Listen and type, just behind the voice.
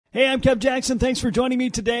Hey, I'm Kev Jackson. Thanks for joining me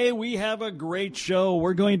today. We have a great show.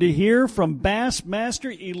 We're going to hear from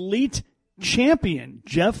Bassmaster Elite champion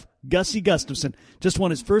Jeff Gussie Gustafson. Just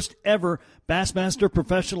won his first ever Bassmaster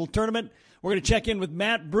professional tournament. We're going to check in with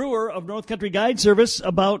Matt Brewer of North Country Guide Service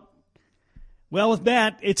about, well, with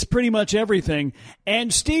Matt, it's pretty much everything.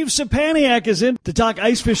 And Steve Sapaniak is in to talk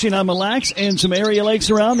ice fishing on Mille Lacs and some area lakes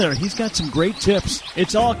around there. He's got some great tips.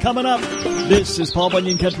 It's all coming up. This is Paul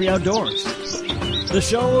Bunyan Country Outdoors, the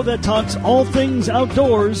show that talks all things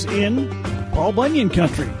outdoors in Paul Bunyan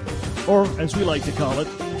Country, or as we like to call it,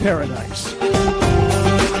 paradise.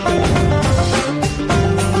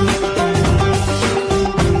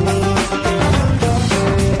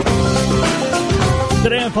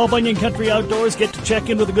 Today on Paul Bunyan Country Outdoors, get to check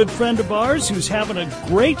in with a good friend of ours who's having a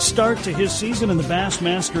great start to his season in the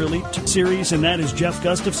Bassmaster Elite Series, and that is Jeff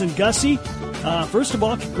Gustafson. Gussie, first of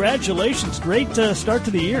all, congratulations. Great start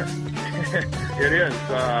to the year. It is.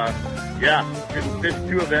 Finished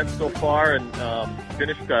 2 events so far, and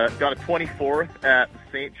got a 24th at the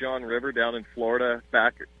St. John River down in Florida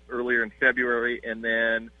back earlier in February, and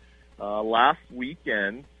then last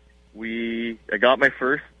weekend I got my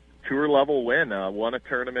first tour level win. Won a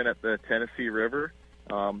tournament at the Tennessee River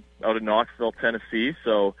out of Knoxville, Tennessee.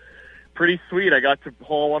 So pretty sweet. I got to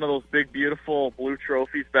haul one of those big, beautiful blue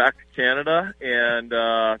trophies back to Canada, and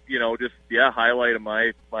highlight of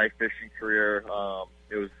my fishing career.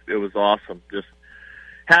 It was awesome. Just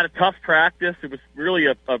had a tough practice. It was really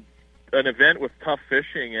an event with tough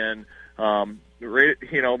fishing, and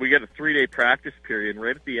we get a 3-day practice period. And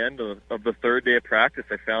right at the end of the 3rd day of practice,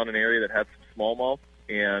 I found an area that had some smallmouth,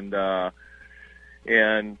 and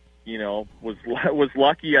was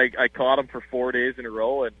lucky. I caught them for 4 days in a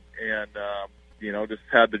row, and just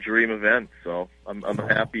had the dream event. So I'm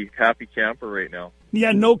a happy camper right now.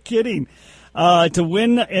 Yeah, no kidding. To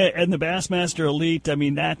win in the Bassmaster Elite, I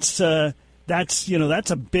mean, that's a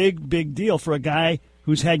big deal for a guy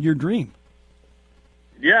who's had your dream.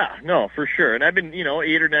 Yeah, no, for sure. And I've been,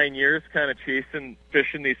 8 or 9 years kind of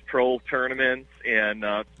fishing these pro tournaments, and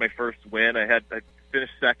it's my first win. I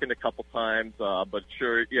finished second a couple times, but it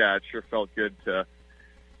sure felt good to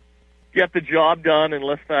get the job done and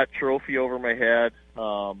lift that trophy over my head.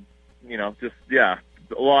 A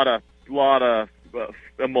lot of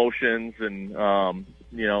emotions, and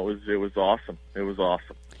it was awesome. It was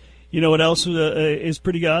awesome. You know what else is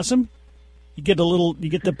pretty awesome? You get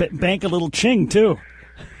to bank a little ching too.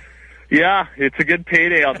 Yeah, it's a good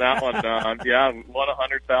payday on that one. Won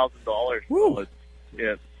 $100,000.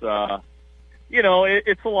 So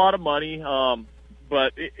it's a lot of money,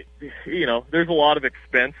 but there's a lot of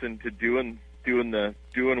expense into doing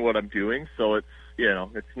what I'm doing. So it's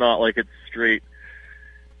not like it's straight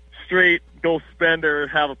go spend or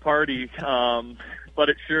have a party. But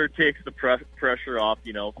it sure takes the pressure off,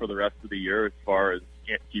 for the rest of the year as far as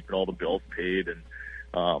keeping all the bills paid, and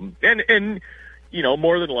more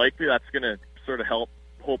than likely that's going to sort of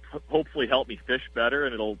hopefully help me fish better,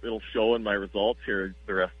 and it'll show in my results here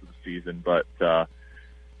the rest of the season. But yeah,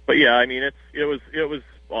 I mean, it was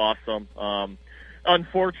awesome.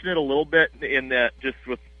 Unfortunate a little bit in that just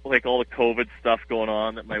with like all the COVID stuff going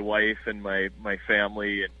on, that my wife and my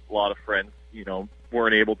family and a lot of friends,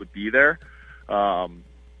 weren't able to be there.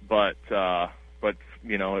 But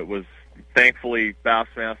it was, thankfully,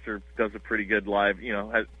 Bassmaster does a pretty good live,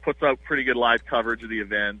 puts out pretty good live coverage of the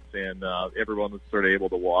events, and everyone was sort of able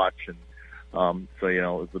to watch, and it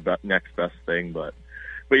was the next best thing. But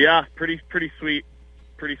yeah, pretty sweet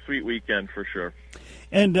weekend for sure.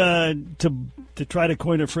 And to try to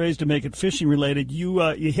coin a phrase to make it fishing related, you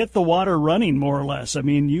hit the water running, more or less. I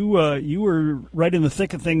mean, you were right in the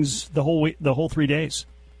thick of things the whole 3 days.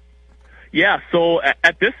 Yeah. So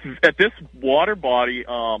at this water body,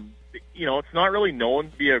 it's not really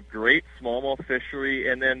known to be a great smallmouth fishery.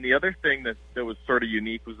 And then the other thing that was sort of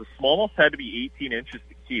unique was the smallmouth had to be 18 inches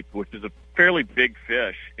to keep, which is a fairly big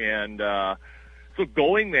fish. And so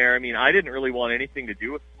going there, I mean, I didn't really want anything to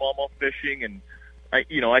do with smallmouth fishing, and I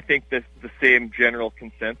think the same general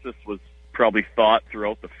consensus was probably thought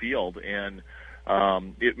throughout the field. And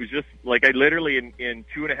it was just like I literally in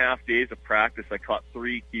 2.5 days of practice, I caught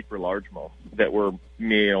 3 keeper largemouth that were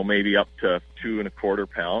maybe up to 2 1/4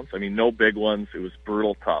 pounds. I mean, no big ones. It was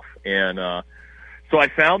brutal tough. And so I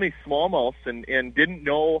found these smallmouths and didn't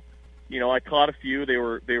know. I caught a few. They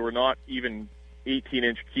were not even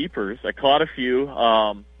 18-inch keepers. I caught a few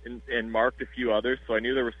and marked a few others, so I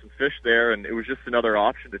knew there was some fish there, and it was just another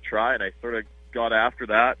option to try. And I sort of got after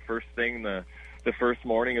that first thing the first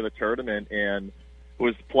morning of the tournament, and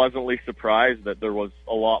was pleasantly surprised that there was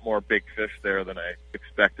a lot more big fish there than I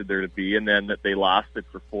expected there to be, and then that they lasted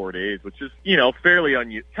for 4 days, which is,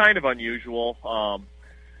 fairly kind of unusual, for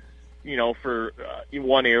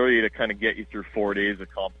one area to kind of get you through 4 days of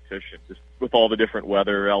competition, just with all the different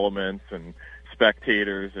weather elements and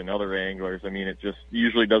spectators and other anglers. I mean, it just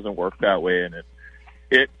usually doesn't work that way, and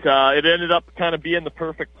it ended up kind of being the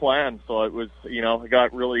perfect plan. So it was, I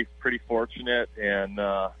got really pretty fortunate, and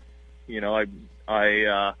I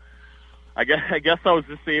guess I was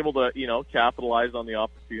just able to, capitalize on the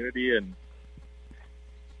opportunity,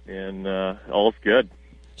 and all's good.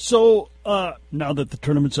 So now that the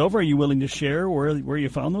tournament's over, are you willing to share where you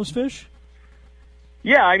found those fish?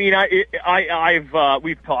 Yeah, I mean, I've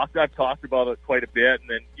talked about it quite a bit, and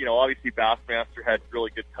then obviously Bassmaster had really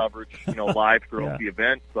good coverage, live throughout the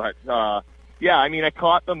event. But I mean, I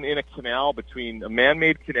caught them in a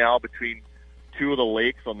man-made canal between two of the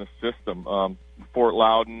lakes on the system, Fort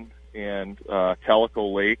Loudon and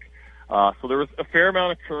Tellico Lake. So there was a fair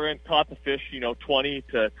amount of current. Caught the fish, 20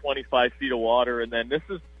 to 25 feet of water, and then this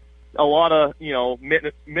is a lot of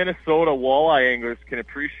Minnesota walleye anglers can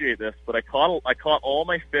appreciate this, but I caught all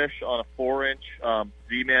my fish on a 4-inch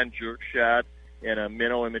Z-Man jerk shad and a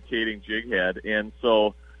minnow imitating jig head, and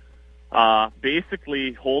so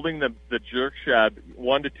basically holding the jerk shad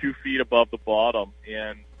 1 to 2 feet above the bottom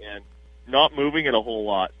and not moving it a whole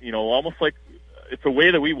lot, almost like it's a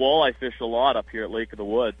way that we walleye fish a lot up here at Lake of the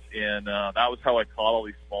Woods, and that was how I caught all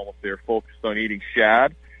these smallmouth. They were focused on eating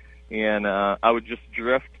shad, and I would just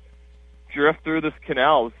drift through this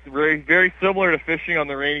canal. It was very, very similar to fishing on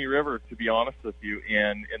the Rainy River, to be honest with you,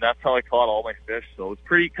 and that's how I caught all my fish. So it was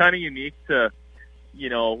pretty kind of unique to,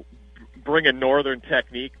 bring a northern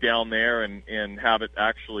technique down there and have it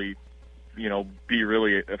actually, be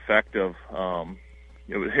really effective.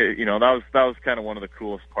 It was, that was kind of one of the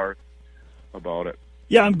coolest parts about it.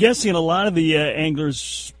 Yeah, I'm guessing a lot of the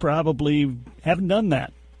anglers probably haven't done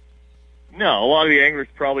that. No, a lot of the anglers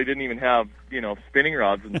probably didn't even have, spinning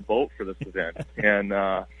rods in the boat for this event. And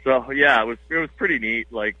so yeah, it was pretty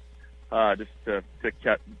neat, like just to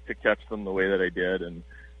catch them the way that I did, and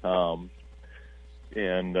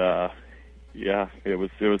yeah, it was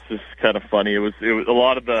just kind of funny. It was a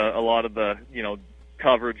lot of the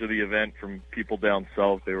coverage of the event from people down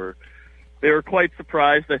south. They were quite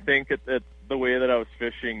surprised, I think, at the way that I was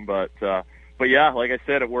fishing, but yeah, like I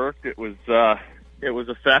said, it worked. It was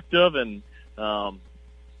effective, and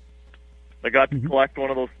I got to collect one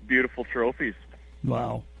of those beautiful trophies.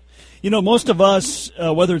 Wow. Most of us,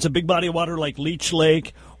 whether it's a big body of water like Leech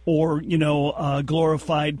Lake or, a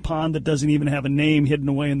glorified pond that doesn't even have a name hidden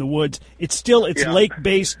away in the woods, it's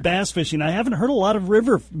lake-based bass fishing. I haven't heard a lot of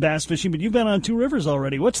river bass fishing, but you've been on 2 rivers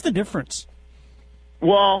already. What's the difference?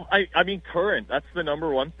 Well, I mean, current. That's the number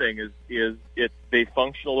one thing is they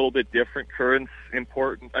function a little bit different. Current's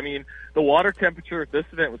important. I mean, the water temperature at this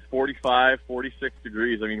event was 45, 46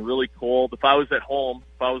 degrees. I mean, really cold. If I was at home,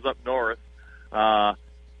 if I was up north,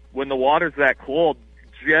 when the water's that cold,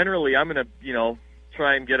 generally I'm going to,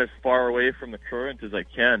 try and get as far away from the current as I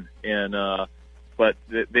can. And, but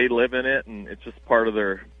they live in it, and it's just part of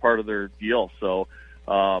their deal. So,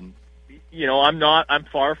 I'm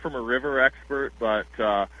far from a river expert, but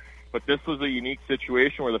this was a unique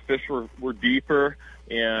situation where the fish were deeper,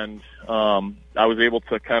 and I was able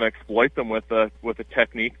to kind of exploit them with a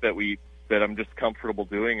technique that I'm just comfortable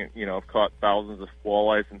doing. I've caught thousands of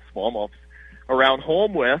walleyes and smallmouths around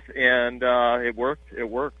home with, and it worked.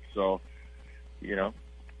 So,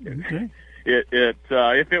 okay.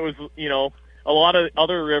 If it was, a lot of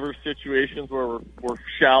other river situations where we're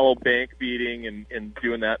shallow bank beating and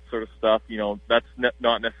doing that sort of stuff, that's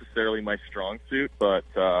not necessarily my strong suit, but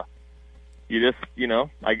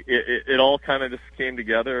it all kind of just came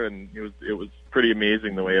together, and it was pretty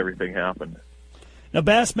amazing the way everything happened. Now,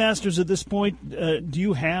 Bassmasters, at this point, do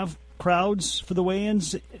you have crowds for the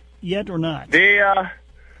weigh-ins yet or not? They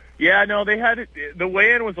had it. The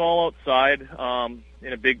weigh-in was all outside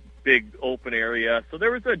in a big open area, so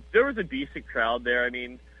there was a decent crowd there. I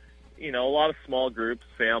mean, a lot of small groups,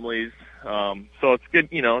 families. So it's good.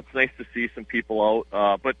 It's nice to see some people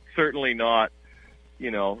out, but certainly not,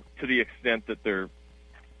 to the extent that there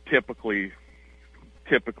typically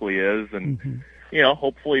is. And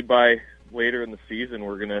hopefully by later in the season,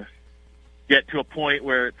 we're gonna get to a point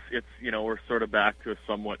where it's we're sort of back to a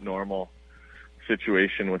somewhat normal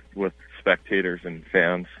situation with spectators and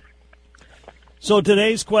fans. So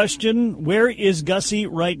today's question, where is Gussie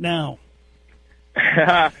right now?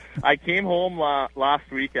 I came home last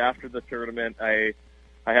week after the tournament. I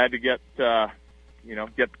had to get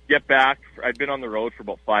back. I'd been on the road for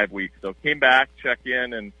about 5 weeks, so came back, check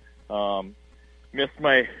in, and missed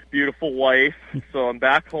my beautiful wife. So I'm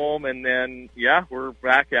back home, and then, yeah, we're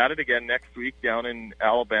back at it again next week down in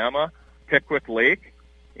Alabama, Pickwick Lake,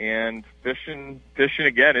 and fishing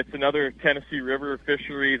again. It's another Tennessee River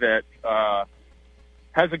fishery that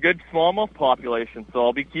has a good smallmouth population, so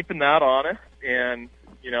I'll be keeping that honest. And,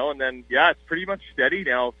 and then, yeah, it's pretty much steady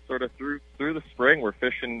now, sort of through the spring. We're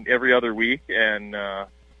fishing every other week, and,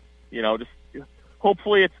 just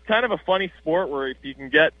hopefully it's kind of a funny sport where if you can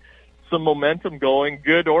get some momentum going,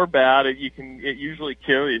 good or bad, it usually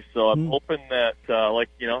carries. So I'm hoping that,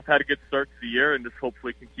 I've had a good start to the year, and just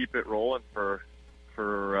hopefully can keep it rolling for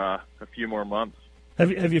a few more months.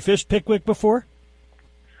 Have you fished Pickwick before?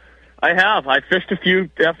 I have. I fished a few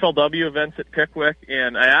FLW events at Pickwick,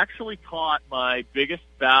 and I actually caught my biggest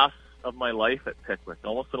bass of my life at Pickwick,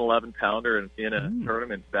 almost an 11-pounder in a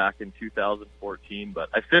tournament back in 2014. But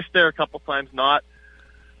I fished there a couple times, not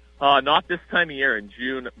this time of year, in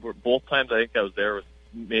June. Both times I think I was there was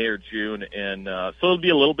May or June, and so it'll be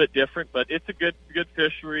a little bit different, but it's a good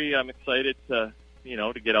fishery. I'm excited to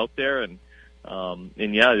get out there, and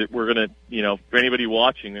yeah, we're gonna, for anybody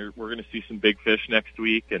watching, we're gonna see some big fish next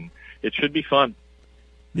week, and it should be fun.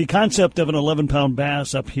 The concept of an 11-pound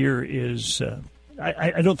bass up here is,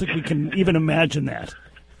 I don't think we can even imagine that.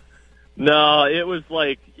 No, it was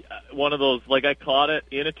like one of those, like I caught it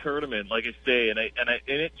in a tournament, like I say, and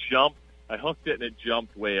it jumped. I hooked it and it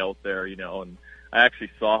jumped way out there, and I actually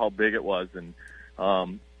saw how big it was, and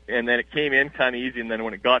then it came in kind of easy, and then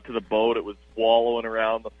when it got to the boat, it was wallowing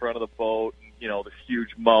around the front of the boat, and, this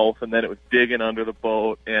huge mouth, and then it was digging under the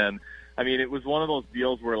boat, and I mean, it was one of those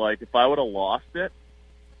deals where, like, if I would have lost it,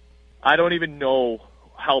 I don't even know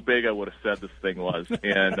how big I would have said this thing was.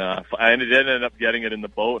 And I ended up getting it in the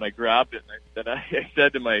boat, and I grabbed it, and I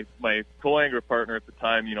said to my co-angler partner at the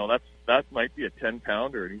time, that might be a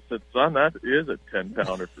 10-pounder. And he said, son, that is a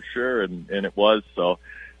 10-pounder for sure, and it was. So,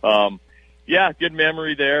 yeah, good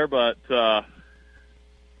memory there, but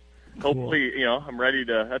hopefully, I'm ready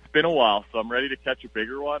to – that's been a while, so I'm ready to catch a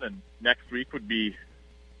bigger one, and next week would be –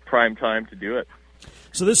 prime time to do it.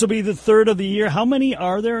 So this will be the third of the year. How many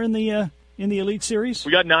are there in the Elite Series?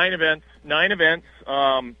 We got 9 events,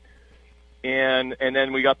 and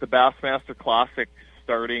then we got the Bassmaster Classic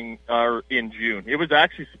starting in June. It was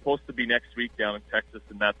actually supposed to be next week down in Texas,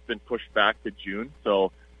 and that's been pushed back to June.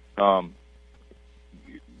 So 9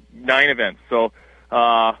 events. So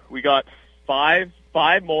we got five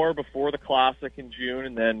more before the Classic in June,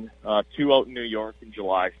 and then 2 out in New York in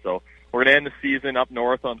July. So we're going to end the season up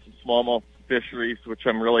north on some smallmouth fisheries, which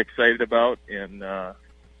I'm really excited about. And,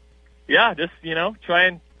 just, try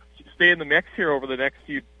and stay in the mix here over the next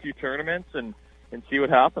few tournaments and see what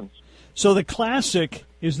happens. So the Classic,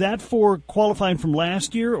 is that for qualifying from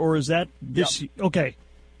last year, or is that this? Yep. Okay.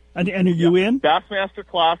 And are you in? Bassmaster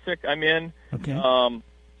Classic, I'm in. Okay.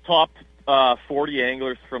 Top 40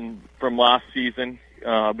 anglers from last season. We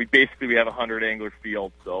have a 100-angler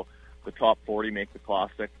field, so the top 40 make the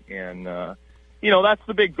Classic, and that's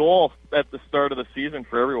the big goal at the start of the season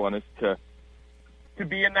for everyone, is to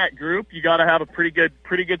be in that group. You got to have a pretty good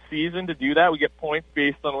season to do that. We get points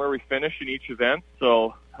based on where we finish in each event,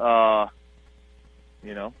 so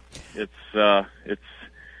you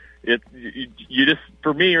just,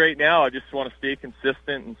 for me right now, I just want to stay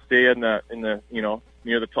consistent and stay in the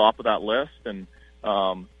near the top of that list, and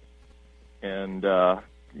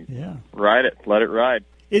ride it, let it ride.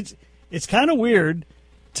 It's kind of weird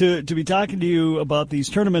to be talking to you about these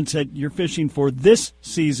tournaments that you're fishing for this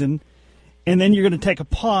season, and then you're going to take a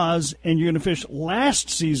pause and you're going to fish last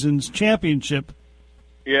season's championship.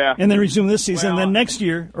 Yeah. And then resume this season, and then next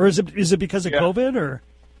year. Or is it because of COVID? Or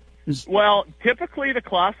Well, typically the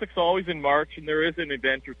Classic's always in March, and there is an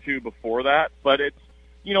event or two before that. But it's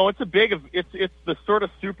a big, it's the sort of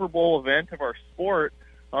Super Bowl event of our sport,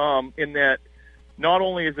 in that not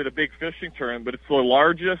only is it a big fishing tournament, but it's the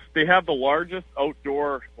largest. They have the largest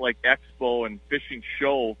outdoor expo and fishing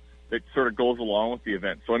show that sort of goes along with the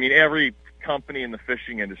event. So I mean, every company in the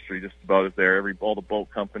fishing industry just about is there. All the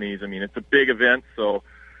boat companies. I mean, it's a big event. So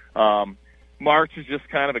March is just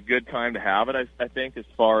kind of a good time to have it. I think, as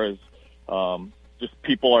far as just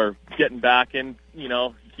people are getting back in,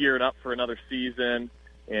 gearing up for another season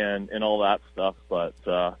and all that stuff. But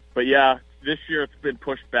yeah. This year it's been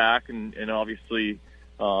pushed back, and obviously is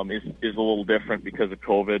a little different because of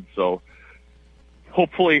COVID. So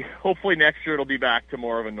hopefully next year it'll be back to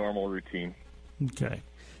more of a normal routine. Okay.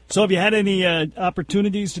 So have you had any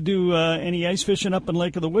opportunities to do any ice fishing up in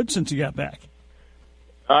Lake of the Woods since you got back?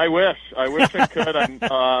 I wish I could.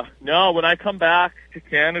 No, when I come back to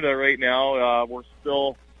Canada right now, we're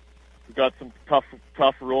still we've got some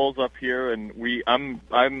tough rules up here, and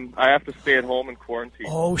I have to stay at home in quarantine.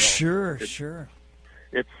 Oh, so sure.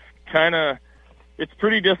 It's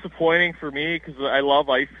pretty disappointing for me because I love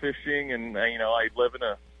ice fishing, and I live in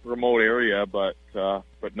a remote area, but no,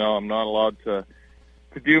 I'm not allowed to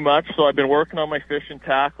do much. So I've been working on my fish and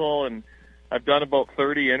tackle, and I've done about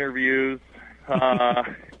 30 interviews. I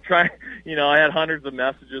had hundreds of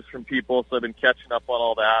messages from people, so I've been catching up on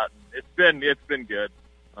all that. It's been good.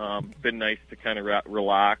 It's been nice to kind of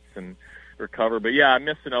relax and recover. But yeah, I'm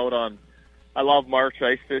missing out on. I love March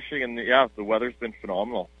ice fishing, and the weather's been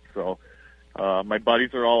phenomenal. So my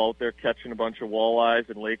buddies are all out there catching a bunch of walleyes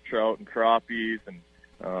and lake trout and crappies, and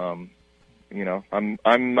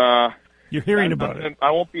You're hearing about it.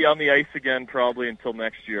 I won't be on the ice again probably until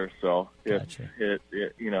next year. So Gotcha. It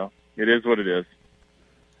is what it is.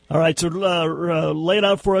 All right, so lay it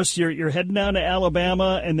out for us. You're heading down to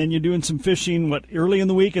Alabama, and then you're doing some fishing, early in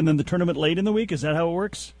the week, and then the tournament late in the week? Is that how it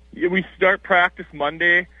works? Yeah, we start practice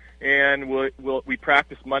Monday, and we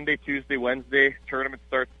practice Monday, Tuesday, Wednesday. Tournament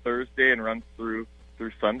starts Thursday and runs through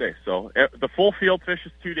Sunday. So the full field fish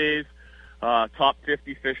is 2 days. Top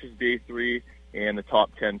 50 fish is day 3, and the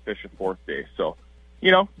top 10 fish is 4th day. So,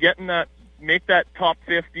 make that top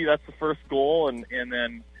 50. That's the first goal, and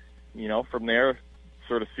then, from there,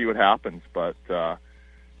 sort of see what happens. But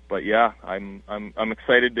yeah, I'm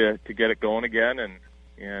excited to get it going again,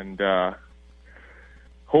 and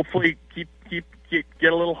hopefully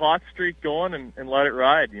get a little hot streak going and let it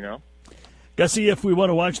ride. Gussie, if we want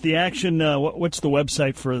to watch the action, what's the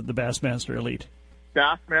website for the Bassmaster Elite?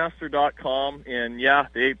 Bassmaster.com, and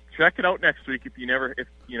they check it out next week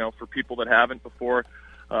for people that haven't before.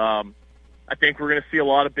 I think we're going to see a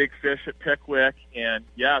lot of big fish at Pickwick, and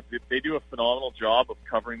they do a phenomenal job of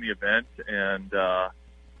covering the event, and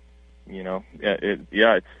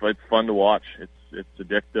it's fun to watch. It's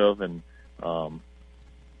addictive, and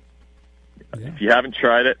if you haven't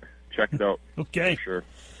tried it, check it out. Okay, for sure.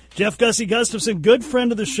 Jeff Gussie Gustafson, good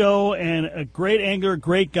friend of the show and a great angler,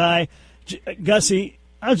 great guy. Gussie,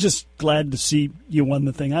 I was just glad to see you won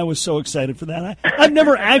the thing. I was so excited for that. I've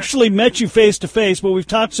never actually met you face to face, but we've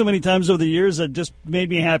talked so many times over the years that just made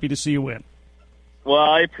me happy to see you win. Well,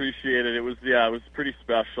 I appreciate it. It was pretty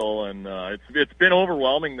special, and it's been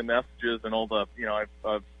overwhelming, the messages and all the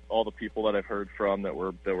all the people that I've heard from that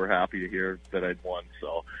were happy to hear that I'd won.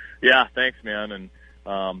 So thanks, man,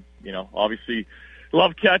 and obviously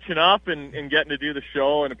love catching up and getting to do the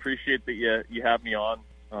show, and appreciate that you have me on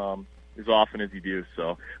as often as you do.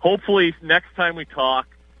 So hopefully next time we talk,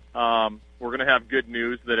 we're going to have good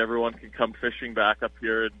news that everyone can come fishing back up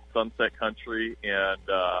here in Sunset Country, and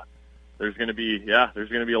there's going to be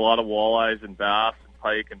a lot of walleyes and bass and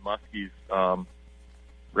pike and muskies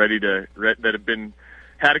that have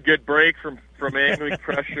had a good break from angling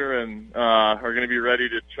pressure and are going to be ready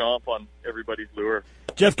to chomp on everybody's lure.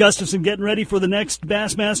 Jeff Gustafson getting ready for the next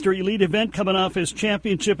Bassmaster Elite event coming off his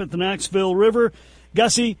championship at the Knoxville River.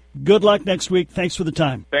 Gussie, good luck next week. Thanks for the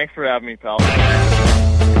time. Thanks for having me, pal.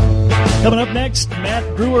 Coming up next,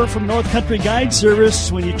 Matt Brewer from North Country Guide Service.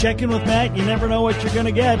 When you check in with Matt, you never know what you're going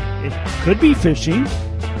to get. It could be fishing.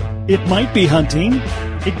 It might be hunting.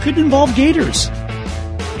 It could involve gators.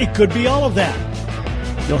 It could be all of that.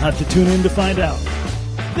 You'll have to tune in to find out.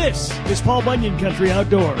 This is Paul Bunyan Country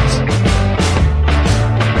Outdoors.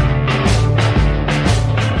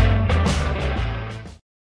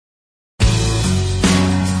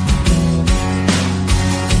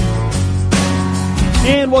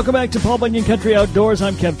 And welcome back to Paul Bunyan Country Outdoors.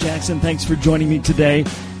 I'm Kev Jackson. Thanks for joining me today.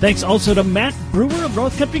 Thanks also to Matt Brewer of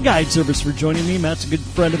North Country Guide Service for joining me. Matt's a good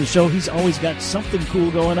friend of the show. He's always got something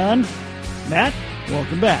cool going on. Matt,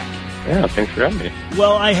 welcome back. Yeah, thanks for having me.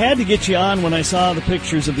 Well, I had to get you on when I saw the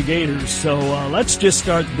pictures of the gators, so let's just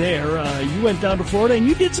start there. You went down to Florida and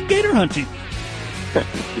you did some gator hunting.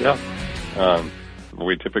 Yeah.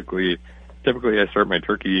 We typically I start my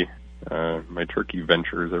turkey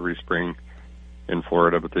ventures every spring in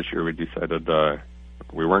Florida, but this year we decided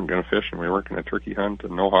we weren't going to fish and we weren't going to turkey hunt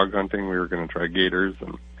and no hog hunting. We were going to try gators,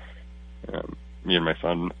 and me and my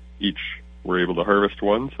son each were able to harvest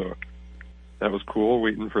one, so that was cool.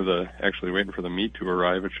 Waiting for the meat to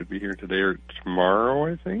arrive. It should be here today or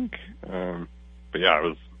tomorrow, I think. But yeah,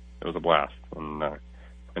 it was a blast, and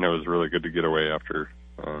it was really good to get away after.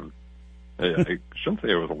 I shouldn't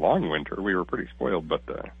say it was a long winter. We were pretty spoiled, but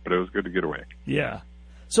it was good to get away. Yeah.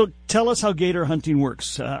 So tell us how gator hunting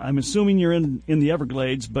works. I'm assuming you're in the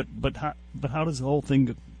Everglades, but how does the whole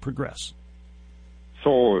thing progress?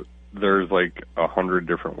 So there's like 100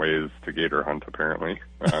 different ways to gator hunt, apparently.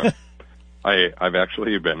 I've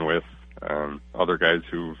actually been with other guys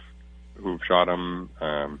who've shot them,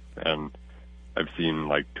 and and I've seen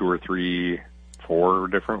like 2 or 3, 4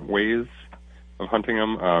 different ways of hunting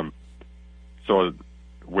them. So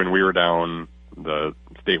when we were down, the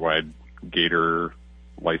statewide gator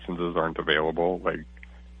licenses aren't available. Like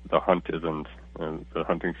the hunting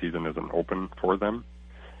season isn't open for them.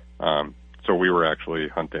 So we were actually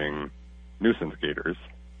hunting nuisance gators,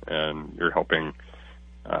 and you're helping.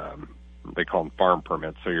 They call them farm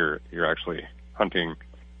permits. So you're actually hunting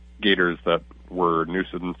gators that were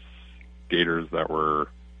nuisance gators that were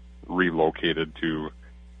relocated to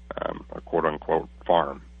a quote unquote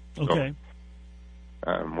farm. Okay.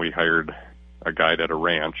 So, we hired a guide at a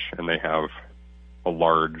ranch, and they have a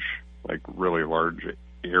large, like really large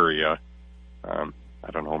area. I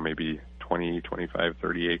don't know, maybe 20, 25,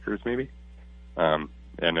 30 acres maybe. And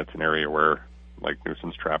it's an area where like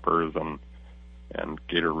nuisance trappers and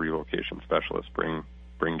gator relocation specialists bring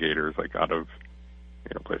gators like out of,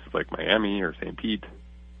 places like Miami or St. Pete.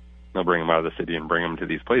 They'll bring them out of the city and bring them to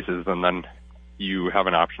these places, and then you have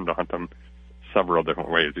an option to hunt them several different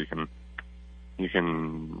ways. You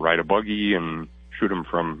can ride a buggy and shoot them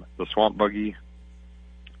from the swamp buggy.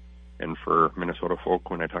 And for Minnesota folk,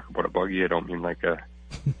 when I talk about a buggy, I don't mean like a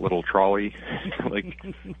little trolley, like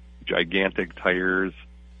gigantic tires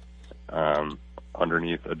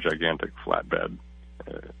underneath a gigantic flatbed.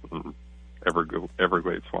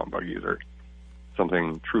 Everglades swamp buggies are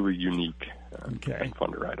something truly unique and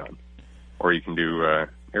fun to ride on. Or you can do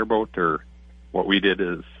airboat, or what we did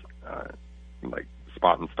is like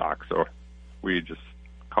spot and stalk. So we just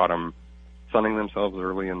caught them sunning themselves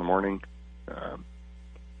early in the morning,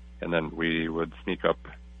 and then we would sneak up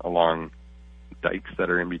along dikes that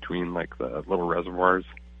are in between like the little reservoirs,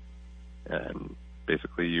 and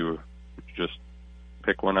basically you just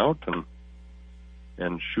pick one out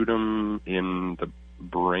and shoot them in the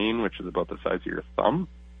brain, which is about the size of your thumb.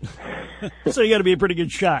 So you got to be a pretty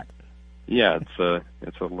good shot. Yeah, it's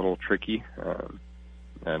a little tricky,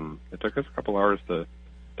 and it took us a couple hours to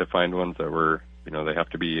find ones that were, they have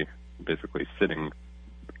to be basically sitting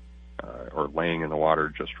or laying in the water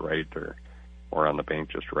just right, or on the bank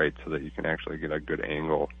just right, so that you can actually get a good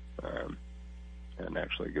angle and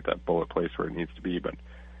actually get that bullet placed where it needs to be.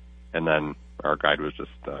 And then our guide was just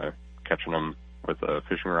catching them with a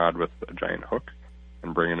fishing rod with a giant hook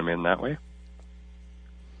and bringing them in that way.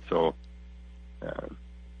 So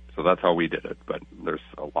that's how we did it. But there's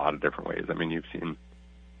a lot of different ways. I mean, you've seen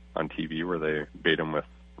on TV where they bait them with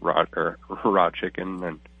raw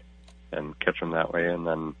chicken and catch them that way, and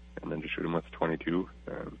then just shoot them with 22.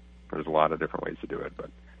 There's a lot of different ways to do it, but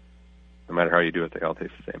no matter how you do it, they all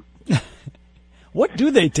taste the same. What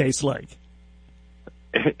do they taste like?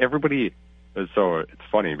 Everybody. So it's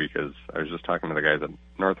funny because I was just talking to the guys at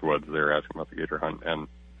Northwoods. They were asking about the gator hunt, and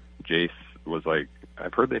Jace was like,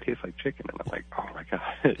 "I've heard they taste like chicken," and I'm like, "Oh my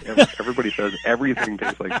god!" Everybody says everything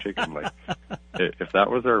tastes like chicken. Like, if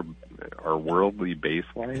that was our worldly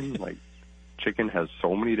baseline, like, chicken has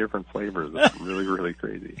so many different flavors. It's really, really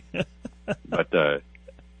crazy.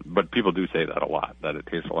 But people do say that a lot, that it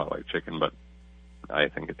tastes a lot like chicken. But I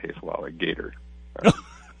think it tastes a lot like gator.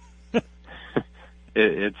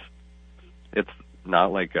 It's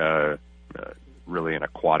not like really an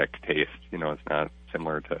aquatic taste. It's not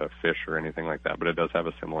similar to fish or anything like that, but it does have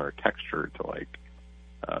a similar texture to like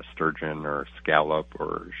sturgeon or scallop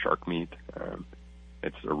or shark meat.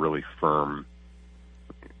 It's a really firm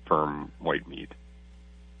white meat.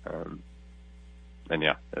 And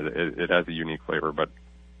yeah, it has a unique flavor, but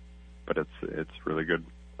it's really good.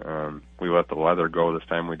 We let the leather go this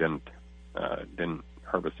time. We didn't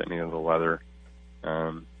harvest any of the leather.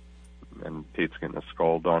 And Tate's getting a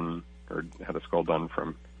skull done, or had a skull done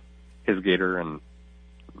from his gator, and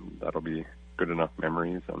that'll be good enough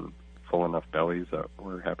memories and full enough bellies that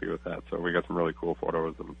we're happy with that. So we got some really cool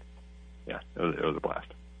photos, and yeah, it was a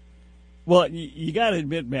blast. Well, you got to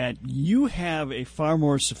admit, Matt, you have a far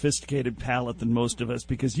more sophisticated palate than most of us,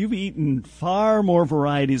 because you've eaten far more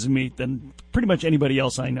varieties of meat than pretty much anybody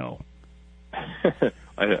else I know.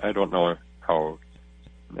 I don't know how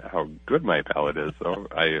good my palate is, though.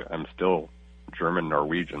 I'm still German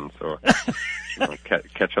Norwegian, so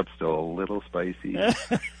ketchup's still a little spicy.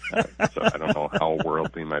 So I don't know how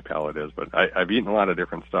worldly my palate is, but I've eaten a lot of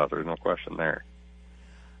different stuff. There's no question there.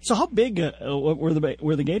 So how big were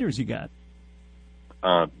the gators you got?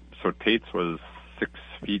 So Tate's was 6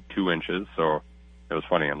 feet 2 inches. So it was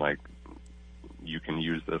funny. I'm like, you can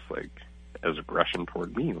use this like as aggression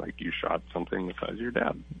toward me, like you shot something the size of your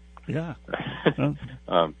dad. Yeah. And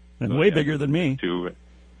so way bigger than me. 2,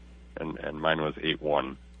 and mine was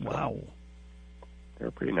 8'1". Wow. They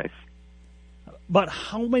were pretty nice. But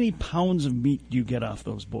how many pounds of meat do you get off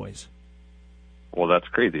those boys? Well, that's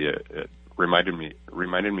crazy. It reminded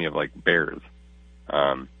me of like bears.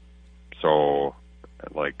 So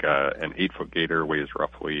like an 8-foot gator weighs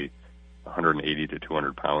roughly 180 to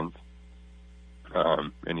 200 pounds,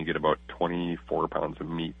 and you get about 24 pounds of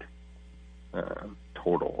meat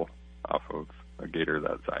total off of a gator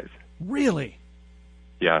that size. Really?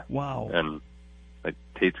 Yeah. Wow. And like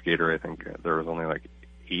Tate's gator, I think there was only like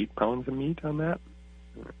 8 pounds of meat on that,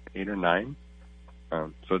 8 or 9.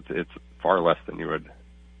 So it's far less than you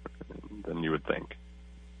would think.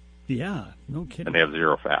 Yeah, no kidding. And they have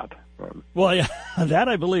zero fat. Well, yeah, that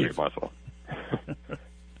I believe. Muscle.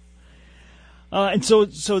 And so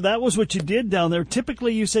that was what you did down there.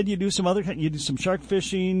 Typically, you said you do some shark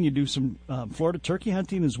fishing, you do some Florida turkey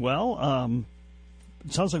hunting as well.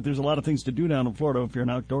 It sounds like there's a lot of things to do down in Florida if you're an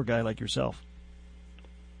outdoor guy like yourself.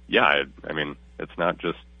 Yeah, I mean, it's not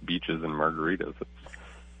just beaches and margaritas.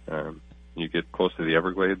 It's, you get close to the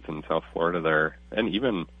Everglades in South Florida there, and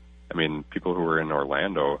even, I mean, people who are in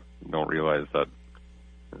Orlando don't realize that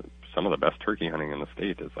some of the best turkey hunting in the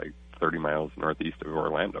state is like 30 miles northeast of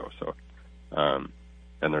Orlando. So,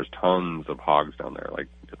 and there's tons of hogs down there. Like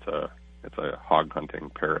it's a hog hunting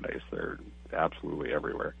paradise. They're absolutely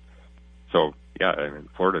everywhere. So yeah, I mean,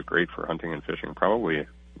 Florida's great for hunting and fishing. Probably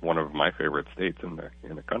one of my favorite states in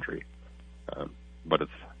the country. But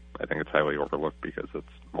I think it's highly overlooked because it's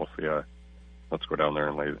mostly a let's go down there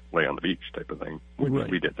and lay on the beach type of thing. Right.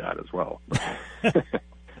 We did that as well.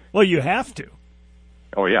 Well, you have to.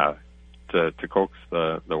 Oh yeah, to coax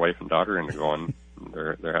the wife and daughter into going,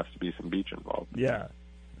 there has to be some beach involved. Yeah.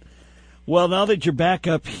 Well, now that you're back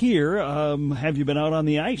up here, have you been out on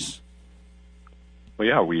the ice? Well,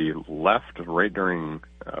 yeah, we left right during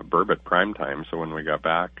burbot prime time. So when we got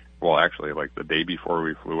back, well, actually, like the day before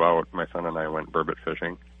we flew out, my son and I went burbot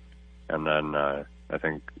fishing, and then I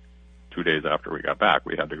think 2 days after we got back,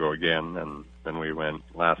 we had to go again, and then we went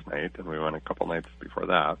last night, and we went a couple nights before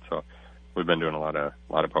that. So we've been doing a lot of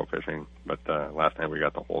pout fishing, but last night we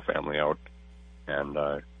got the whole family out, and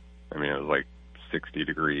I mean, it was like 60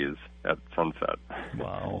 degrees at sunset.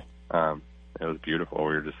 Wow. It was beautiful.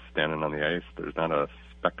 We were just standing on the ice. There's not a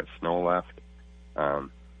speck of snow left.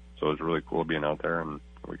 So it was really cool being out there, and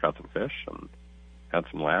we caught some fish and had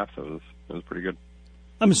some laughs. It was pretty good.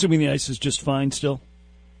 I'm assuming the ice is just fine still?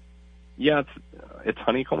 Yeah, it's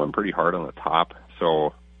honeycombing pretty hard on the top.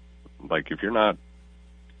 So, like, if you're not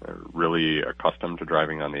really accustomed to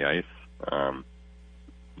driving on the ice,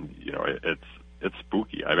 you know, it's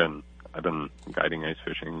spooky. I've been guiding ice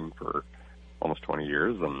fishing for almost 20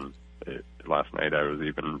 years, and last night I was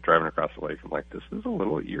even driving across the lake. I'm like, this is a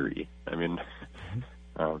little eerie. I mean,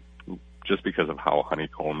 just because of how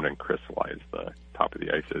honeycombed and crystallized the top of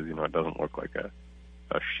the ice is, you know, it doesn't look like a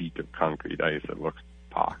sheet of concrete ice. It looks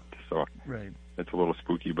pocked. So right. It's a little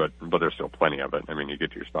spooky, but there's still plenty of it. I mean, you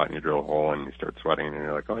get to your spot and you drill a hole and you start sweating and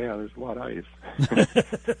you're like, oh yeah, there's a lot of ice.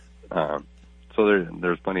 So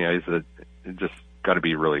there's plenty of ice. That it just got to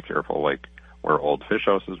be really careful, like where old fish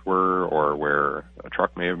houses were, or where a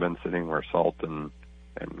truck may have been sitting, where salt and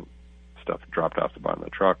stuff dropped off the bottom of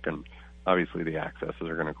the truck, and obviously the accesses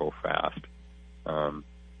are going to go fast. And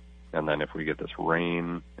then if we get this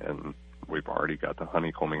rain, and we've already got the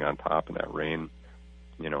honeycombing on top, and that rain,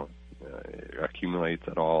 you know, accumulates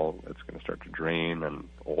at all, it's going to start to drain and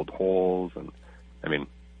old holes. And I mean,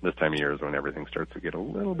 this time of year is when everything starts to get a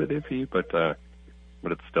little bit iffy, but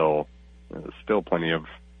it's still plenty of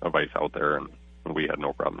ice out there, and we had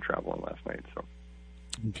no problem traveling last night. So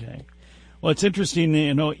okay. Well, it's interesting,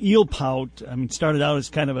 you know, eel pout, I mean, started out as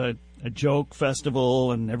kind of a joke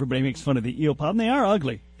festival, and everybody makes fun of the eel pout, and they are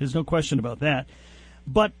ugly. There's no question about that.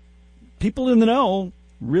 But people in the know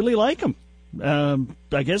really like them.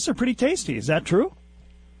 I guess they're pretty tasty. Is that true?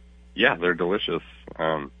 Yeah, they're delicious.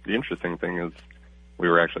 The interesting thing is, we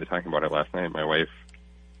were actually talking about it last night. My wife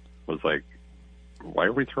was like, why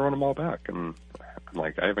are we throwing them all back? And I'm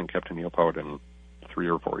like, I haven't kept an eel pout in 3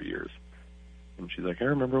 or 4 years. And she's like, I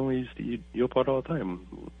remember when we used to eat eel pout all the time.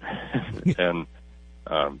 And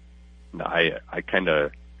I kind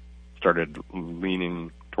of started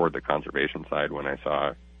leaning toward the conservation side when I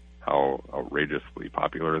saw how outrageously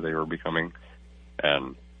popular they were becoming.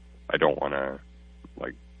 And I don't want to,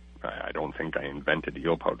 like, I don't think I invented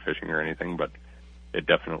eel pout fishing or anything, but it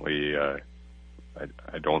definitely, I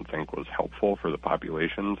don't think was helpful for the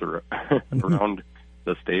populations around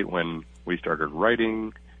the state when we started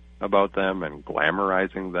writing about them and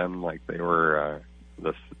glamorizing them like they were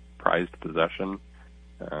this prized possession.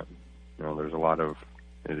 You know, there's a lot of,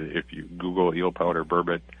 if you Google eel pout or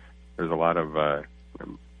burbot, there's a lot of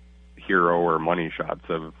hero or money shots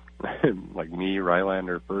of like me,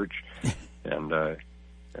 Rylander, Birch, and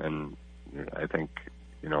I think,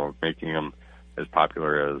 making them as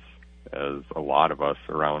popular as a lot of us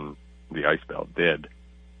around the ice belt did,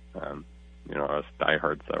 us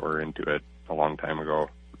diehards that were into it a long time ago,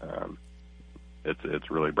 it's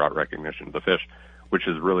really brought recognition to the fish, which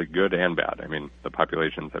is really good and bad. I mean, the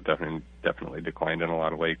populations have definitely declined in a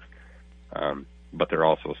lot of lakes, but they're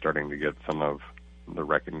also starting to get some of the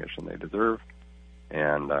recognition they deserve.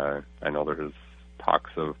 And I know there's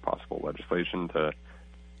talks of possible legislation to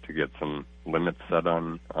get some limits set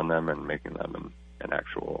on them and making them an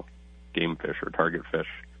actual game fish or target fish.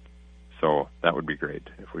 So that would be great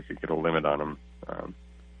if we could get a limit on them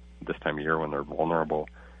this time of year when they're vulnerable.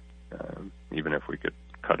 Even if we could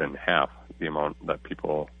cut in half the amount that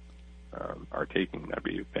people are taking, that'd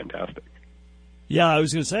be fantastic. Yeah, I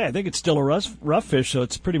was going to say, I think it's still a rough fish, so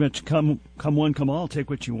it's pretty much come one, come all, take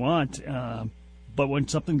what you want. But when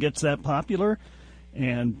something gets that popular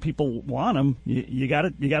and people want them, you got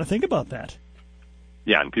to think about that.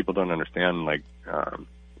 Yeah, and people don't understand, like,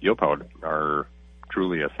 eelpout are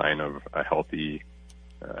truly a sign of a healthy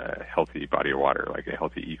body of water, like a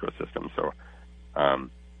healthy ecosystem. So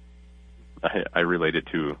I relate it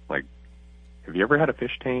to, like, have you ever had a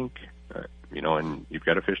fish tank, and you've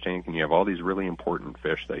got a fish tank and you have all these really important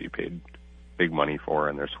fish that you paid big money for,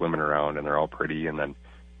 and they're swimming around and they're all pretty, and then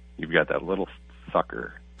you've got that little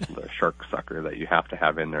sucker, the shark sucker that you have to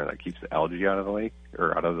have in there that keeps the algae out of the lake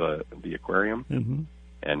or out of the aquarium. Mm-hmm.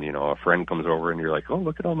 And, a friend comes over and you're like, oh,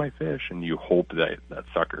 look at all my fish. And you hope that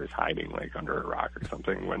sucker is hiding, like, under a rock or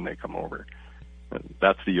something when they come over. And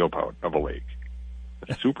that's the eelpout of a lake.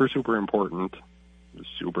 It's super, super important,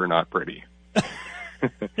 super not pretty.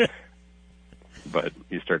 But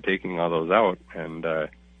you start taking all those out, and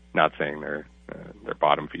not saying they're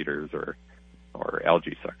bottom feeders or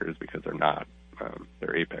algae suckers, because they're not.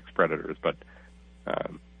 They're apex predators. But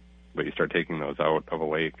you start taking those out of a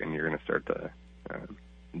lake, and you're going to start to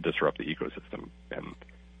disrupt the ecosystem, and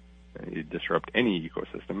you disrupt any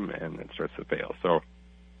ecosystem and it starts to fail. So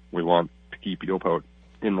we want to keep eelpout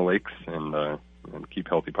in the lakes and keep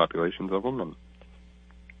healthy populations of them, and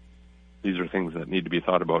these are things that need to be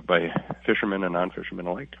thought about by fishermen and non-fishermen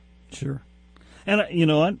alike. Sure. And you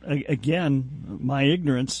know what, again, my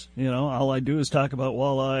ignorance, all I do is talk about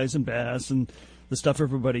walleyes and bass and the stuff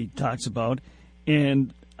everybody talks about,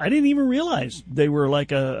 and I didn't even realize they were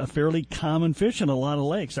like a fairly common fish in a lot of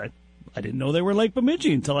lakes. I didn't know they were Lake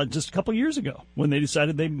Bemidji until just a couple years ago when they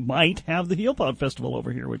decided they might have the Eelpout Festival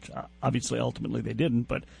over here, which obviously ultimately they didn't.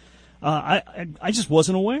 But I just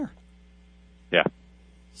wasn't aware. Yeah.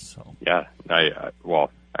 So. Yeah. I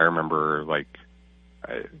remember, like,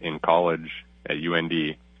 in college at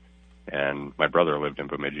UND, and my brother lived in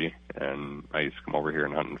Bemidji, and I used to come over here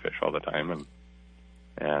and hunt and fish all the time,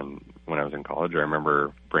 and when I was in college, I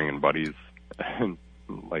remember bringing buddies and,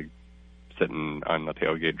 like, sitting on the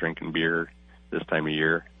tailgate drinking beer this time of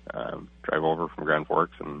year, drive over from Grand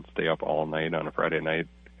Forks and stay up all night on a Friday night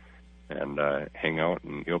and hang out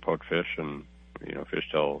and eelpout fish and, fish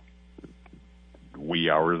till wee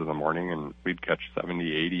hours of the morning, and we'd catch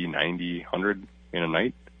 70, 80, 90, 100 in a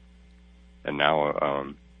night. And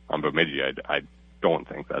now on Bemidji, I don't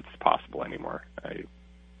think that's possible anymore.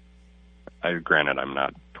 Granted, I'm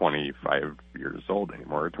not 25 years old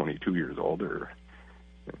anymore, 22 years old.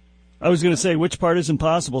 I was going to say, which part is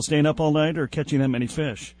impossible, staying up all night or catching that many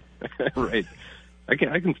fish? Right. I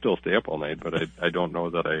can still stay up all night, but I don't know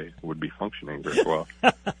that I would be functioning very well.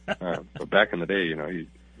 But back in the day,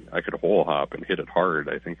 I could hole hop and hit it hard.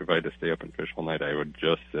 I think if I had to stay up and fish all night, I would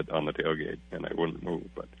just sit on the tailgate and I wouldn't move.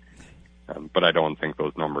 But I don't think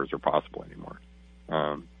those numbers are possible anymore.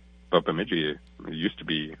 But Bemidji used to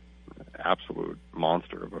be an absolute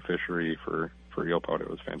monster of a fishery for eelpout. It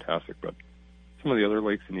was fantastic. But some of the other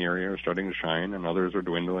lakes in the area are starting to shine, and others are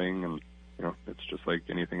dwindling. And it's just like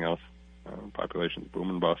anything else. Populations boom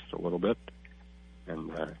and bust a little bit,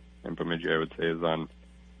 and Bemidji, I would say, is on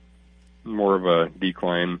more of a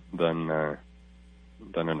decline than an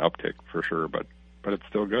uptick for sure. But it's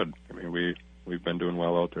still good. I mean, we've been doing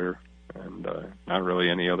well out there, and not really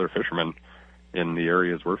any other fishermen in the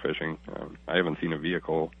areas we're fishing. I haven't seen a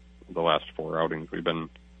vehicle the last 4 outings we've been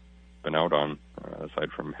out on,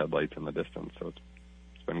 aside from headlights in the distance. So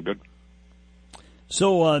it's been good.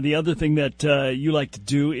 So the other thing that you like to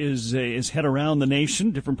do is head around the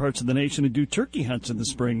nation, different parts of the nation, and do turkey hunts in the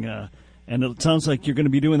spring. And it sounds like you're going to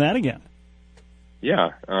be doing that again.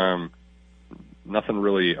 Yeah. Nothing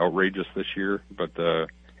really outrageous this year, but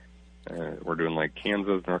we're doing like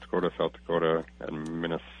Kansas, North Dakota, South Dakota, and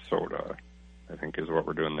Minnesota, I think, is what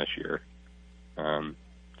we're doing this year.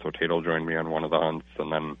 So Tate will join me on one of the hunts,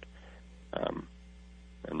 and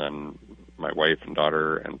then my wife and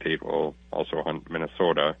daughter and Tate will also hunt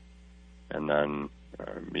Minnesota, and then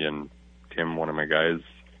me and Tim, one of my guys,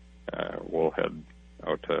 will head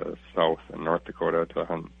out to South and North Dakota to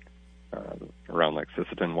hunt around like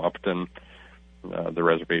Sisseton, Wahpeton, the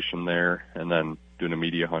reservation there, and then doing a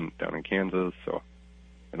media hunt down in Kansas. So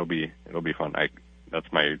it'll be fun.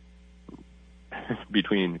 That's my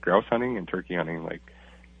between grouse hunting and turkey hunting, like,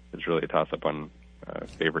 it's really a toss up on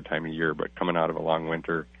favorite time of year. But coming out of a long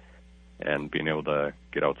winter and being able to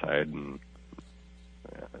get outside and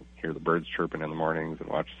hear the birds chirping in the mornings and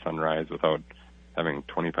watch the sunrise without having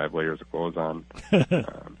 25 layers of clothes on,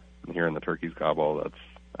 and hearing the turkeys gobble,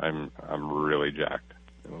 I'm really jacked.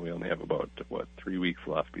 We only have about 4 weeks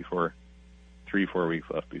left before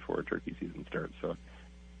turkey season starts. So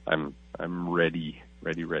I'm ready.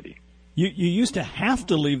 You used to have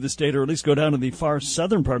to leave the state, or at least go down to the far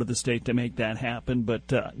southern part of the state to make that happen,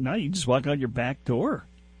 but now you just walk out your back door.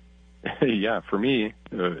 Yeah, for me,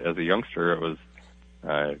 as a youngster, it was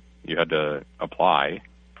you had to apply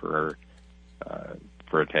for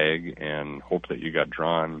a tag and hope that you got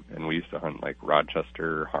drawn. And we used to hunt like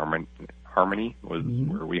Rochester, Harmony was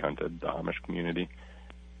where we hunted, the Amish community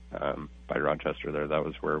by Rochester there. That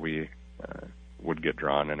was where we would get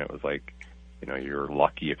drawn, and it was like, you're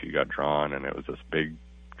lucky if you got drawn, and it was this big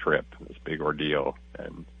trip, this big ordeal,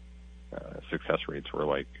 and success rates were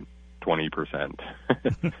like 20%.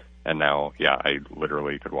 And now, I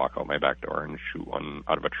literally could walk out my back door and shoot one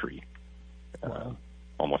out of a tree. Wow.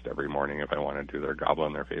 Almost every morning if I wanted to. They're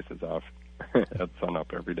gobbling their faces off at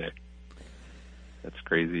sunup every day. It's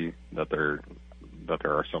crazy that there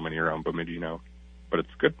are so many around Bemidji now, but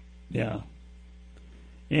it's good. Yeah.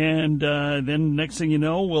 And then next thing you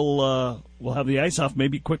know, we'll have the ice off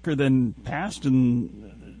maybe quicker than past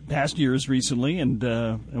years recently, and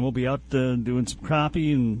we'll be out doing some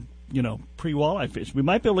crappie and pre-walleye fish. We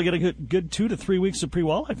might be able to get a good 2 to 3 weeks of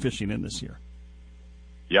pre-walleye fishing in this year.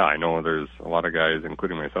 Yeah, I know there's a lot of guys,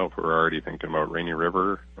 including myself, who are already thinking about Rainy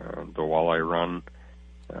River, the walleye run,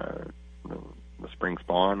 the spring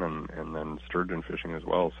spawn, and then sturgeon fishing as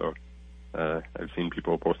well. So I've seen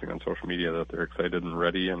people posting on social media that they're excited and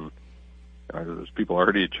ready, and there's people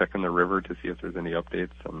already checking the river to see if there's any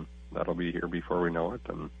updates, and that'll be here before we know it.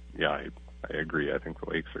 And I agree. I think the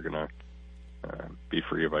lakes are going to be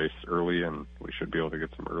free of ice early, and we should be able to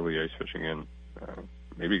get some early ice fishing in.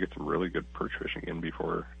 Maybe get some really good perch fishing in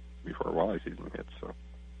before walleye season hits. So,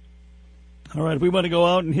 all right, if we want to go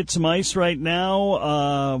out and hit some ice right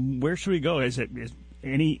now, where should we go? Is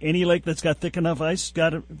any lake that's got thick enough ice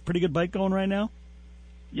got a pretty good bite going right now?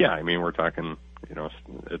 Yeah, I mean, we're talking.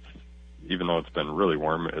 It's even though it's been really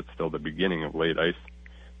warm, it's still the beginning of late ice.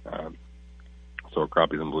 So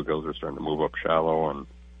crappies and bluegills are starting to move up shallow, and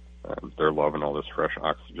they're loving all this fresh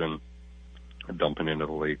oxygen dumping into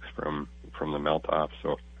the lakes from the melt off.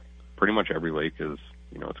 So pretty much every lake is,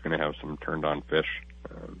 it's going to have some turned on fish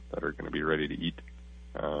that are going to be ready to eat.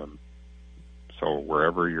 So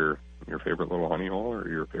wherever your favorite little honey hole or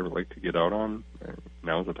your favorite lake to get out on,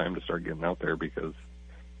 now's the time to start getting out there, because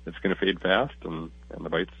it's going to fade fast, and the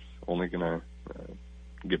bite's only going to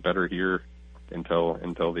get better here until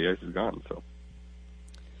the ice is gone. So.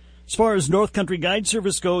 As far as North Country Guide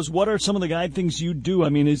Service goes, what are some of the guide things you do? I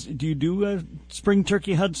mean, do you do spring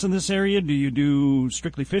turkey hunts in this area? Do you do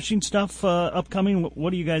strictly fishing stuff upcoming?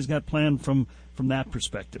 What do you guys got planned from that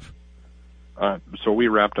perspective? So we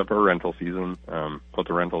wrapped up our rental season, put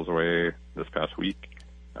the rentals away this past week,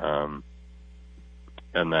 and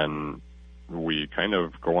then we kind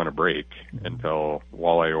of go on a break until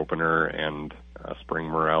walleye opener and spring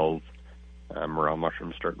morels, morel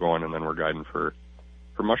mushrooms start going, and then we're guiding for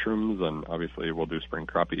mushrooms, and obviously we'll do spring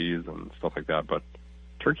crappies and stuff like that. But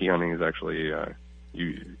turkey hunting is actually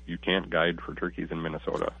you can't guide for turkeys in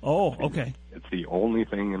Minnesota. Oh, okay. It's the only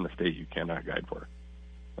thing in the state you cannot guide for.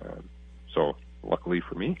 So luckily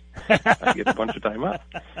for me, I get a bunch of time off.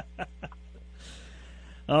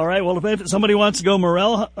 All right. Well, if somebody wants to go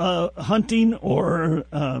morel hunting or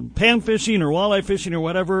pan fishing or walleye fishing or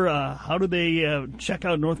whatever, how do they check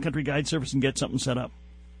out North Country Guide Service and get something set up?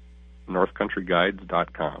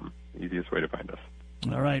 NorthCountryGuides.com. Easiest way to find us.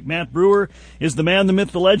 All right. Matt Brewer is the man, the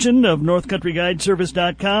myth, the legend of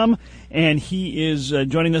NorthCountryGuideService.com, and he is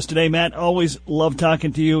joining us today. Matt, always love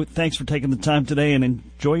talking to you. Thanks for taking the time today, and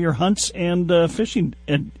enjoy your hunts and fishing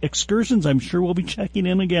and excursions. I'm sure we'll be checking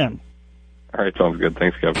in again. All right. Sounds good.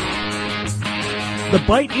 Thanks, Kevin. The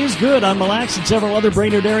bite is good on Mille Lacs and several other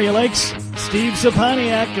Brainerd area lakes. Steve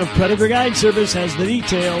Saponiak of Predator Guide Service has the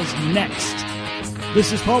details next.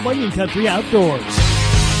 This is Paul Bunyan Country Outdoors.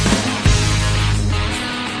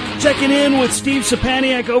 Checking in with Steve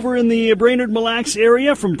Sapaniak over in the Brainerd Mille Lacs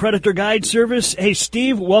area from Predator Guide Service. Hey,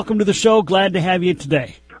 Steve, welcome to the show. Glad to have you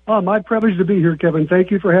today. Oh, my privilege to be here, Kevin.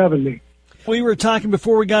 Thank you for having me. We were talking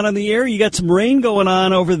before we got on the air. You got some rain going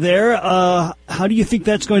on over there. How do you think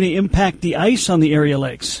that's going to impact the ice on the area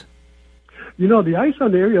lakes? You know, the ice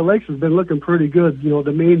on the area lakes has been looking pretty good, you know,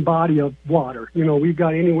 the main body of water. You know, we've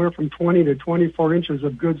got anywhere from 20 to 24 inches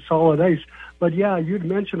of good solid ice. But, yeah, you'd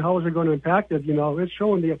mentioned how is it going to impact it. You know, it's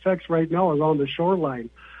showing the effects right now around the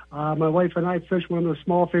shoreline. My wife and I fished one of the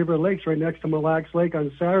small favorite lakes right next to Mille Lacs Lake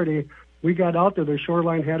on Saturday. We got out there. The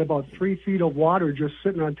shoreline had about 3 feet of water just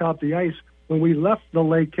sitting on top of the ice. When we left the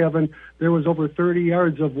lake, Kevin, there was over 30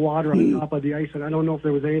 yards of water on top of the ice, and I don't know if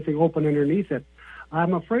there was anything open underneath it.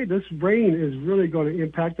 I'm afraid this rain is really going to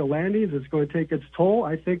impact the landings. It's going to take its toll.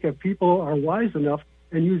 I think if people are wise enough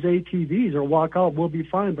and use ATVs or walk out, we'll be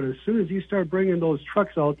fine. But as soon as you start bringing those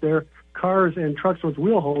trucks out there, cars and trucks with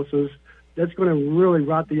wheel hoses, that's going to really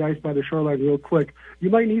rot the ice by the shoreline real quick. You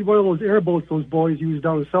might need one of those airboats those boys use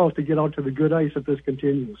down south to get out to the good ice if this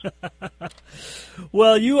continues.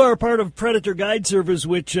 Well, you are part of Predator Guide Service,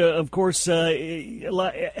 which, of course, has a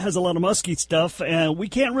lot of musky stuff. We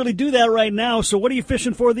can't really do that right now, so what are you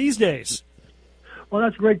fishing for these days? Well,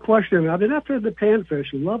 that's a great question. I've been after the panfish.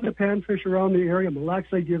 Love the panfish around the area. Mille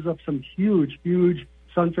Lacs Lake gives up some huge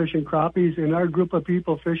sunfish and crappies, and our group of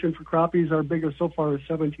people fishing for crappies, our biggest so far is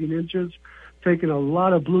 17 inches, taking a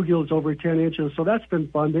lot of bluegills over 10 inches, so that's been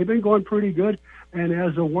fun. They've been going pretty good, and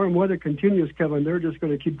as the warm weather continues, Kevin, they're just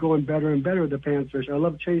going to keep going better and better, the panfish. I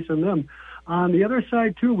love chasing them. On the other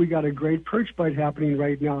side, too, we got a great perch bite happening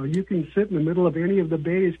right now. You can sit in the middle of any of the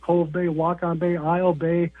bays, Cove Bay, Waukon Bay, Isle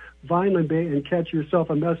Bay, Vineland Bay, and catch yourself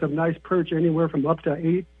a mess of nice perch anywhere from up to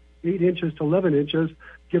 8 inches to 11 inches.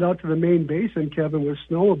 Get out to the main basin, Kevin, with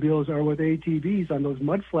snowmobiles or with ATVs on those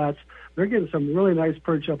mud flats. They're getting some really nice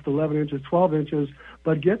perch up to 11 inches, 12 inches.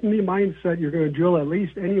 But get in the mindset you're going to drill at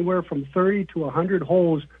least anywhere from 30 to 100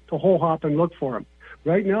 holes to hole hop and look for them.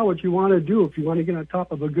 Right now, what you want to do, if you want to get on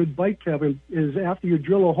top of a good bite, Kevin, is after you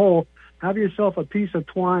drill a hole, have yourself a piece of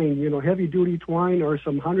twine, you know, heavy-duty twine or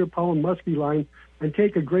some 100-pound musky line, and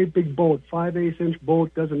take a great big boat, 5/8-inch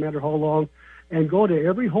boat, doesn't matter how long, and go to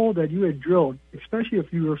every hole that you had drilled, especially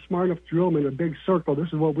if you were smart enough to drill them in a big circle. This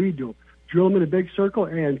is what we do. Drill them in a big circle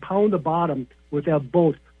and pound the bottom with that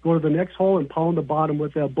boat. Go to the next hole and pound the bottom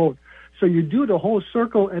with that boat. So you do the whole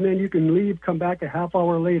circle, and then you can leave, come back a half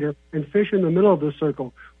hour later, and fish in the middle of the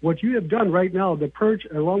circle. What you have done right now, the perch,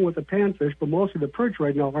 along with the panfish, but mostly the perch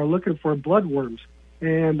right now, are looking for bloodworms.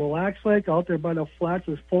 And Mille Lacs Lake out there by the flats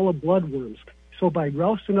is full of bloodworms. So by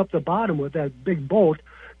rousting up the bottom with that big boat,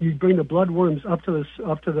 you bring the bloodworms up to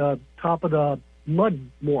the top of the mud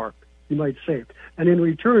more, you might say. And in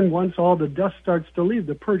return, once all the dust starts to leave,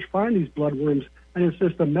 the perch find these bloodworms, and it's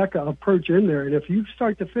just a mecca of perch in there. And if you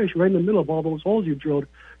start to fish right in the middle of all those holes you drilled,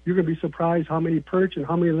 you're going to be surprised how many perch and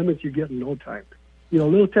how many limits you get in no time. You know, a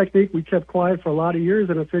little technique we kept quiet for a lot of years,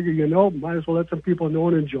 and I figure, might as well let some people know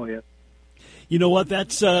and enjoy it. You know what?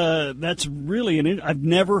 That's really I've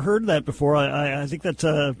never heard that before. I think that's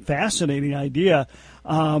a fascinating idea,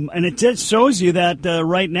 and it just shows you that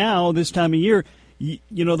right now, this time of year,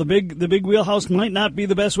 you know, the big wheelhouse might not be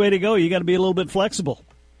the best way to go. You got to be a little bit flexible.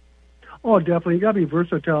 Oh, definitely. You got to be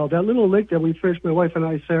versatile. That little lake that we fished, my wife and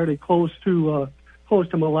I, Saturday, close to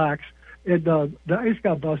Mille Lacs, the ice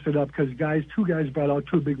got busted up because two guys brought out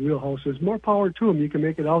 2 big wheelhouses. More power to them. You can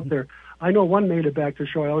make it out there. I know one made it back to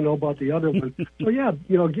shore. I don't know about the other one. So, yeah,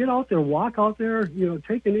 get out there, walk out there,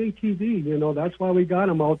 take an ATV. That's why we got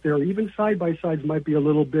them out there. Even side-by-sides might be a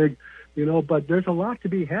little big, but there's a lot to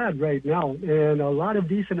be had right now and a lot of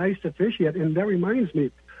decent ice to fish yet. And that reminds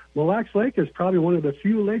me, Mille Lacs Lake is probably one of the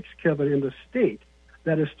few lakes, Kevin, in the state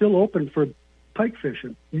that is still open for pike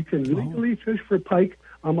fishing. You can legally fish for pike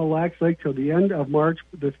on Mille Lacs Lake till the end of March,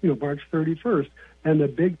 March 31st. And the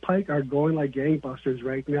big pike are going like gangbusters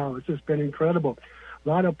right now. It's just been incredible. A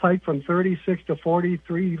lot of pike from 36 to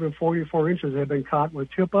 43, even 44 inches have been caught with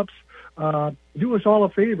tip-ups. Do us all a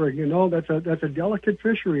favor, that's a delicate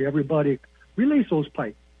fishery, everybody. Release those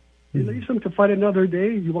pike. Release them to fight another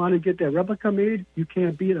day. You want to get that replica made, you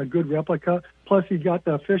can't beat a good replica. Plus, you got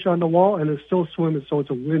the fish on the wall, and it's still swimming, so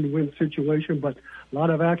it's a win-win situation. But a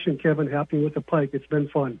lot of action, Kevin, happening with the pike. It's been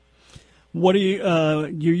fun. What are you?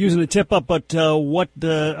 You're using a tip-up, but what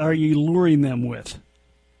are you luring them with?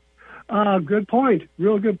 Good point.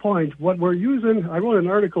 Real good point. What we're using, I wrote an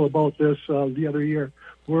article about this the other year.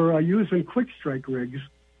 We're using quick strike rigs.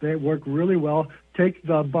 They work really well. Take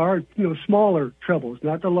the bar, smaller trebles,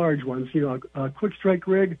 not the large ones. A quick strike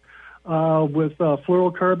rig with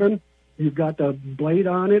fluorocarbon, You've got the blade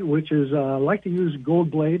on it, which is, I like to use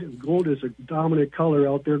gold blade. Gold is a dominant color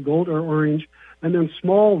out there, gold or orange. And then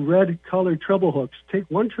small red colored treble hooks. Take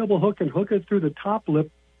one treble hook and hook it through the top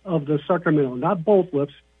lip of the sucker minnow, not both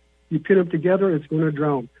lips. You pin them together, it's going to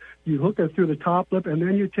drown. You hook it through the top lip, and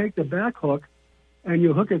then you take the back hook and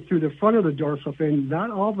you hook it through the front of the dorsal fin,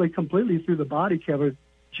 not all the way completely through the body cavity,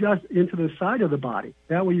 just into the side of the body.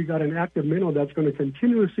 That way you got an active minnow that's going to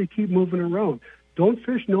continuously keep moving around. Don't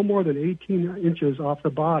fish no more than 18 inches off the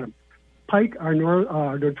bottom. Pike are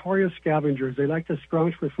notorious scavengers. They like to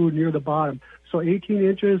scrunch for food near the bottom. So 18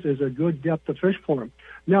 inches is a good depth to fish for them.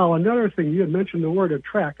 Now, another thing, you had mentioned the word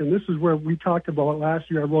attract, and this is where we talked about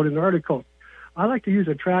last year. I wrote an article. I like to use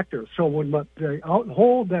a tractor. So when the out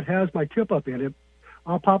hole that has my tip up in it,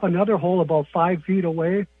 I'll pop another hole about 5 feet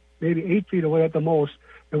away, maybe 8 feet away at the most.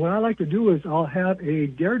 And what I like to do is I'll have a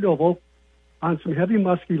daredevil on some heavy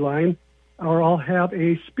musky line, or I'll have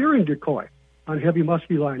a spearing decoy on heavy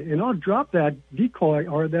musky line, and I'll drop that decoy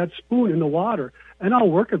or that spoon in the water, and I'll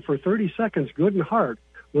work it for 30 seconds good and hard.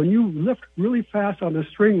 When you lift really fast on the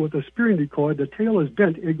string with the spearing decoy, the tail is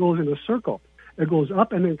bent, it goes in a circle. It goes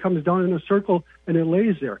up and then comes down in a circle, and it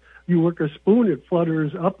lays there. You work a spoon, it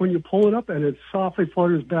flutters up when you pull it up, and it softly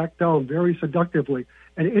flutters back down very seductively.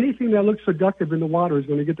 And anything that looks seductive in the water is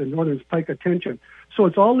going to get the northern pike attention. So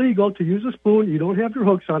it's all legal to use a spoon. You don't have your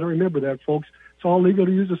hooks on it. Remember that, folks. It's all legal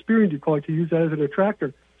to use a spearing decoy, to use that as an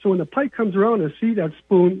attractor. So when the pike comes around and sees that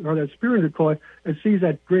spoon or that spearing decoy and sees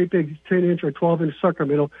that great big 10-inch or 12-inch sucker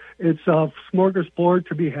minnow, it's a smorgasbord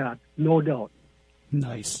to be had, no doubt.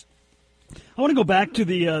 Nice. I want to go back to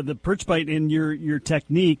the perch bite in your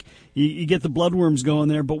technique. You get the bloodworms going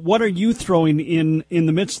there, but what are you throwing in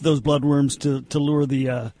the midst of those bloodworms to lure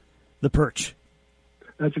the perch?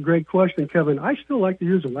 That's a great question, Kevin. I still like to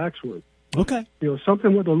use a waxworm. Okay.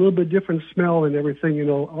 Something with a little bit different smell and everything.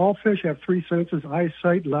 All fish have three senses: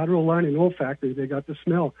 eyesight, lateral line, and olfactory. They got the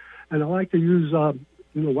smell. And I like to use,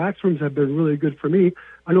 waxworms have been really good for me.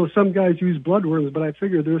 I know some guys use bloodworms, but I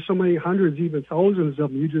figure there's so many hundreds, even thousands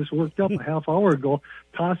of them you just worked up a half hour ago.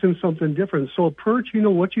 Toss in something different. So perch,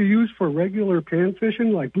 what you use for regular pan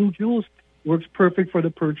fishing, like bluegills, works perfect for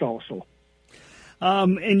the perch also.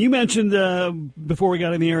 And you mentioned before we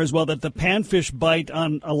got in the air as well that the panfish bite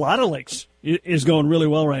on a lot of lakes is going really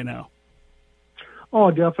well right now.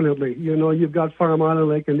 Oh, definitely. You've got Farmana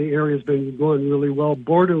Lake in the area has been going really well.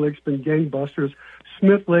 Border Lake's been gangbusters.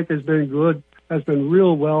 Smith Lake has been good, has been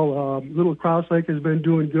real well. Little Cross Lake has been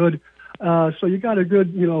doing good. So you got a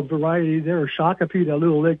good, variety there. Shakopee, that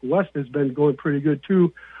little lake west, has been going pretty good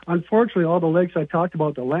too. Unfortunately, all the lakes I talked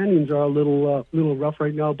about, the landings are a little rough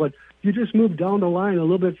right now, but you just move down the line a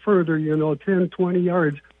little bit further, 10, 20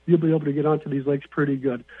 yards, you'll be able to get onto these lakes pretty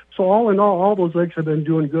good. So all in all those lakes have been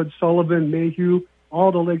doing good. Sullivan, Mayhew,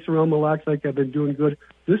 all the lakes around Mille Lacs Lake have been doing good.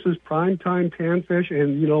 This is prime time panfish,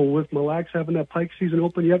 and, with Mille Lacs having that pike season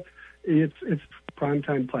open yet, it's prime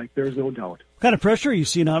time pike. There's no doubt. What kind of pressure are you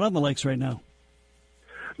seeing out on the lakes right now?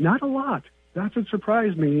 Not a lot. That's what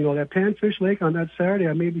surprised me. That Panfish Lake on that Saturday,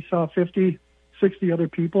 I maybe saw 50, 60 other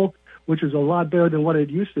people, which is a lot better than what it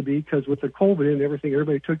used to be because with the COVID and everything,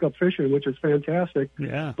 everybody took up fishing, which is fantastic.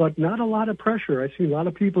 Yeah. But not a lot of pressure. I see a lot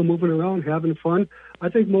of people moving around, having fun. I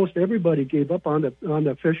think most everybody gave up on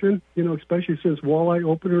the fishing, especially since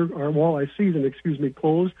walleye season,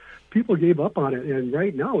 closed. People gave up on it, and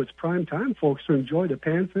right now it's prime time, folks, to enjoy the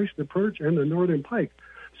panfish, the perch, and the northern pike.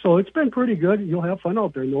 So it's been pretty good. You'll have fun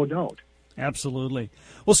out there, no doubt. Absolutely.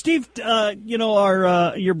 Well, Steve,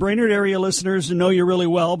 your Brainerd area listeners know you really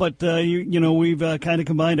well, but we've kind of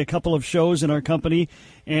combined a couple of shows in our company,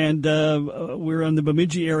 and we're in the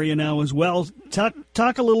Bemidji area now as well.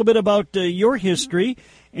 Talk a little bit about your history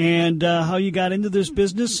and how you got into this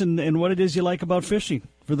business and what it is you like about fishing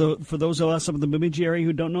for those of us in the Bemidji area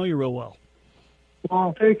who don't know you real well.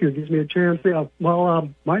 Well, thank you. It gives me a chance. Yeah. Well,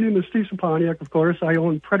 my name is Steve Saponiak, of course. I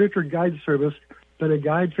own Predator Guide Service. Been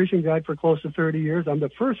a fishing guide for close to 30 years. I'm the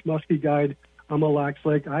first muskie guide on Mille Lacs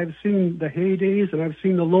Lake. I've seen the heydays and I've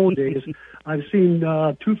seen the low days. I've seen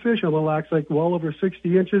two fish on Mille Lacs Lake well over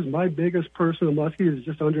 60 inches. My biggest personal muskie is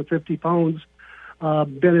just under 50 pounds.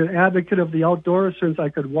 Been an advocate of the outdoors since I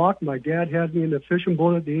could walk. My dad had me in the fishing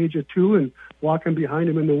boat at the age of 2 and walking behind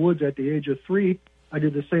him in the woods at the age of 3. I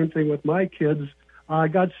did the same thing with my kids. I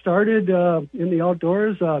got started in the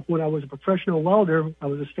outdoors when I was a professional welder. I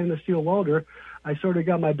was a stainless steel welder. I sort of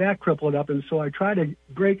got my back crippled up, and so I tried to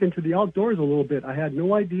break into the outdoors a little bit. I had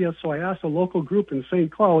no idea, so I asked a local group in the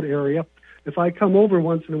St. Cloud area, if I come over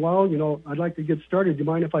once in a while, I'd like to get started. Do you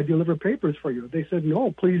mind if I deliver papers for you? They said,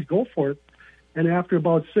 no, please go for it. And after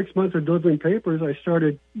about 6 months of delivering papers, I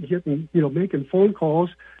started getting, making phone calls,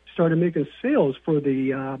 started making sales for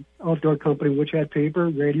the outdoor company, which had paper,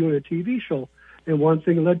 radio, and a TV show. And one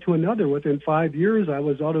thing led to another. Within 5 years, I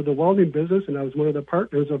was out of the welding business, and I was one of the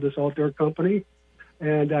partners of this outdoor company.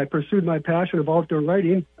 And I pursued my passion of outdoor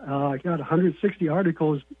writing. I got 160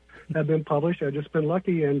 articles have been published. I've just been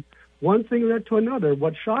lucky. And one thing led to another.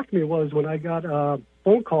 What shocked me was when I got a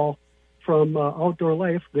phone call from Outdoor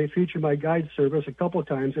Life. They featured my guide service a couple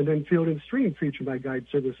times, and then Field and Stream featured my guide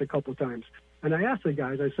service a couple times. And I asked the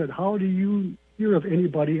guys, I said, how do you hear of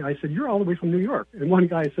anybody? I said, you're all the way from New York. And one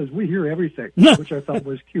guy says, we hear everything, which I thought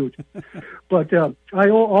was cute. But I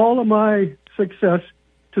owe all of my success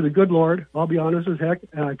to the good Lord. I'll be honest as heck.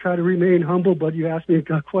 And I try to remain humble, but you asked me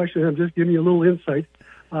a question. I'm just giving you a little insight.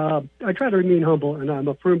 I try to remain humble, and I'm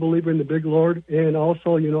a firm believer in the big Lord. And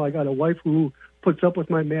also, I got a wife who puts up with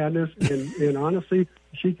my madness, and honestly,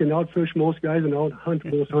 she can outfish most guys and out-hunt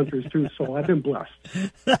most hunters, too. So I've been blessed.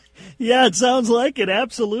 Yeah, it sounds like it.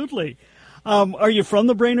 Absolutely. Are you from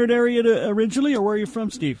the Brainerd area originally, or where are you from,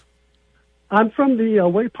 Steve? I'm from the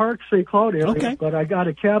Way Park, St. Cloud area, okay. But I got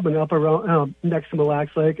a cabin up around next to Mille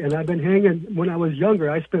Lacs Lake, and I've been hanging. When I was younger,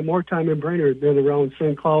 I spent more time in Brainerd than around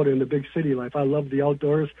St. Cloud and the big city life. I love the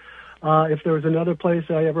outdoors. If there was another place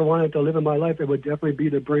I ever wanted to live in my life, it would definitely be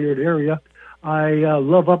the Brainerd area. I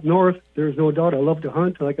love up north. There's no doubt. I love to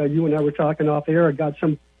hunt. Like you and I were talking off air, I got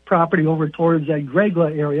some property over towards that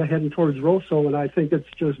Gregla area, heading towards Rosso, and I think it's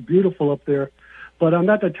just beautiful up there. But I'm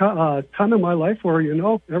at the time in my life where,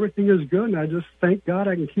 everything is good, and I just thank God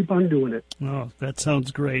I can keep on doing it. Oh, that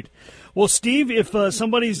sounds great. Well, Steve, if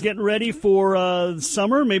somebody's getting ready for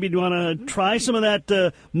summer, maybe you want to try some of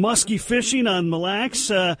that musky fishing on Mille Lacs,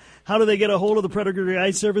 how do they get a hold of the Predator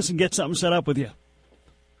Guide Service and get something set up with you?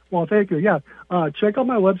 Well, thank you. Yeah. Check out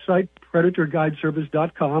my website,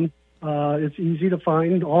 PredatorGuideService.com. It's easy to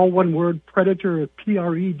find. All one word, Predator,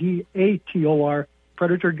 Predator,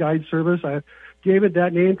 Predator Guide Service. I gave it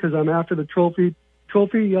that name because I'm after the trophy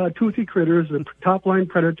toothy critters, the top-line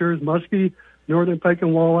predators, muskie, northern pike,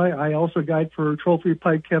 and walleye. I also guide for trophy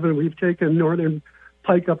pike, Kevin. We've taken northern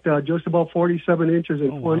pike up to just about 47 inches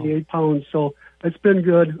and 28 pounds, so it's been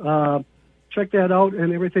good. Check that out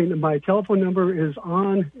and everything. My telephone number is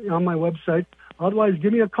on my website. Otherwise,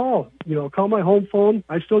 give me a call. Call my home phone.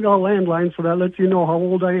 I still got a landline, so that lets you know how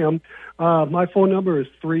old I am. My phone number is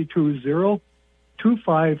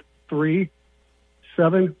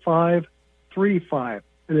 320-253-7535.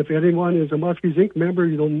 And if anyone is a Muskies Inc. member,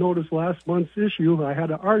 you'll notice last month's issue, I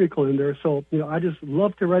had an article in there. So, I just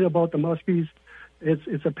love to write about the Muskies.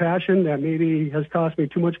 It's a passion that maybe has cost me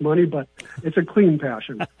too much money, but it's a clean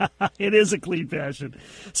passion. It is a clean passion.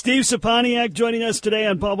 Steve Saponiak joining us today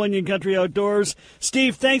on Paul Bunyan Country Outdoors.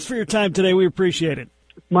 Steve, thanks for your time today. We appreciate it.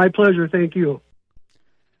 My pleasure. Thank you.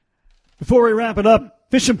 Before we wrap it up,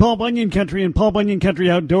 Fishing Paul Bunyan Country and Paul Bunyan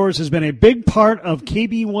Country Outdoors has been a big part of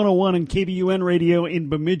KB 101 and KBUN radio in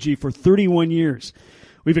Bemidji for 31 years.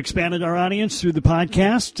 We've expanded our audience through the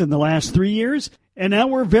podcast in the last 3 years, and now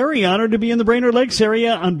we're very honored to be in the Brainerd Lakes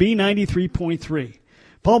area on B93.3.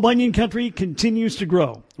 Paul Bunyan Country continues to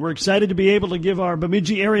grow. We're excited to be able to give our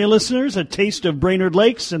Bemidji area listeners a taste of Brainerd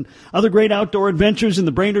Lakes and other great outdoor adventures in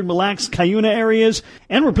the Brainerd, Mille Lacs, Cuyuna areas.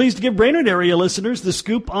 And we're pleased to give Brainerd area listeners the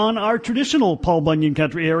scoop on our traditional Paul Bunyan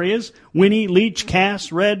Country areas, Winnie, Leech,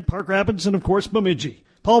 Cass, Red, Park Rapids, and of course Bemidji.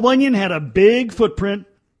 Paul Bunyan had a big footprint.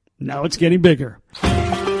 Now it's getting bigger.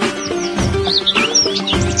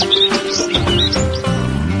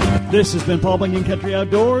 This has been Paul Bunyan Country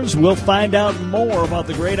Outdoors. We'll find out more about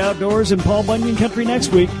the great outdoors in Paul Bunyan Country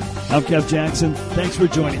next week. I'm Kev Jackson. Thanks for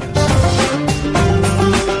joining us.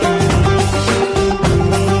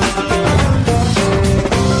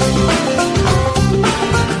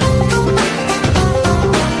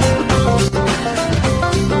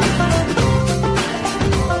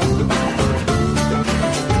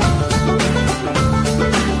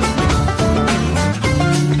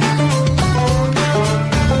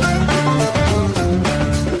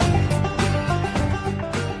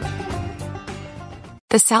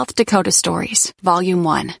 The South Dakota Stories, Volume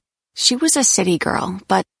 1. She was a city girl,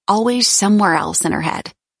 but always somewhere else in her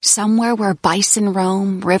head. Somewhere where bison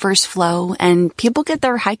roam, rivers flow, and people get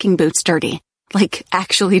their hiking boots dirty. Like,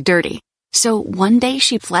 actually dirty. So one day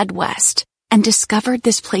she fled west and discovered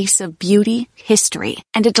this place of beauty, history,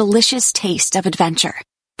 and a delicious taste of adventure.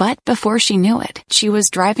 But before she knew it, she was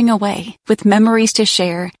driving away with memories to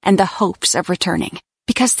share and the hopes of returning.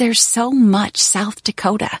 Because there's so much South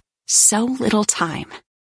Dakota. So little time.